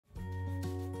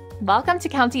Welcome to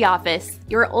County Office,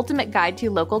 your ultimate guide to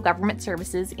local government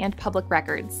services and public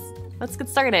records. Let's get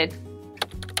started.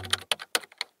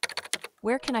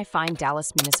 Where can I find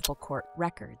Dallas Municipal Court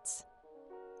records?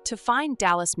 To find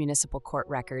Dallas Municipal Court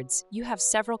records, you have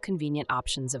several convenient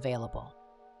options available.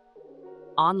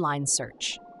 Online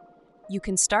search. You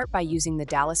can start by using the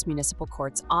Dallas Municipal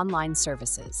Court's online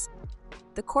services.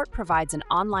 The court provides an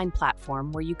online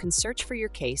platform where you can search for your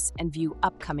case and view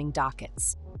upcoming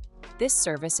dockets. This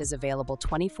service is available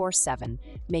 24/7,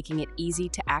 making it easy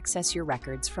to access your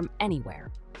records from anywhere.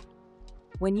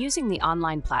 When using the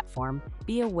online platform,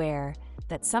 be aware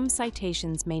that some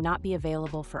citations may not be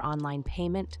available for online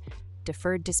payment,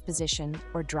 deferred disposition,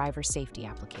 or driver safety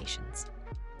applications.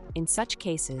 In such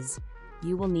cases,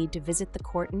 you will need to visit the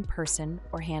court in person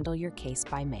or handle your case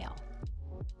by mail.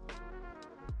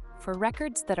 For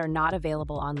records that are not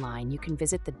available online, you can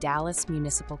visit the Dallas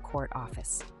Municipal Court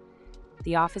office.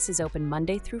 The office is open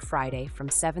Monday through Friday from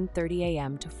 7:30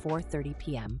 a.m. to 4:30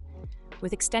 p.m.,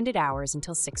 with extended hours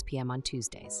until 6 p.m. on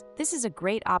Tuesdays. This is a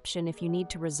great option if you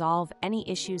need to resolve any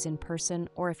issues in person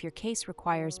or if your case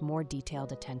requires more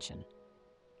detailed attention.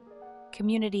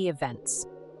 Community events.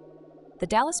 The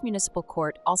Dallas Municipal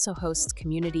Court also hosts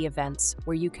community events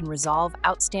where you can resolve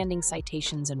outstanding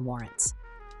citations and warrants.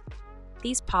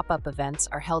 These pop-up events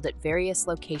are held at various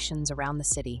locations around the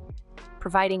city,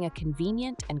 providing a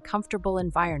convenient and comfortable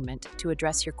environment to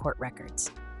address your court records.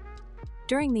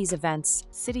 During these events,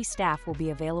 city staff will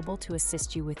be available to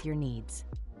assist you with your needs.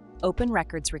 Open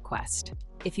records request.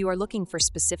 If you are looking for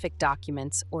specific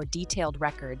documents or detailed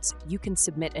records, you can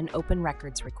submit an open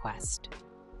records request.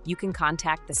 You can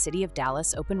contact the City of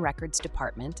Dallas Open Records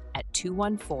Department at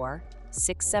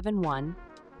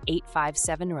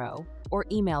 214-671-8570 or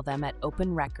email them at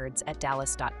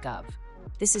openrecords@dallas.gov.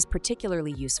 This is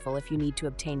particularly useful if you need to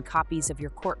obtain copies of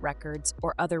your court records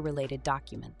or other related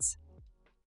documents.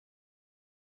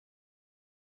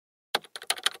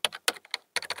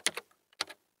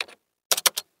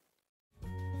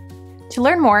 To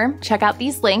learn more, check out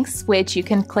these links, which you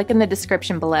can click in the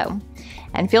description below.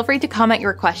 And feel free to comment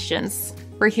your questions.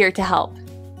 We're here to help.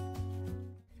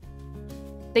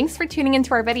 Thanks for tuning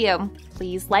into our video.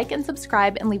 Please like and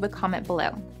subscribe and leave a comment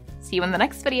below. See you in the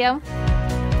next video.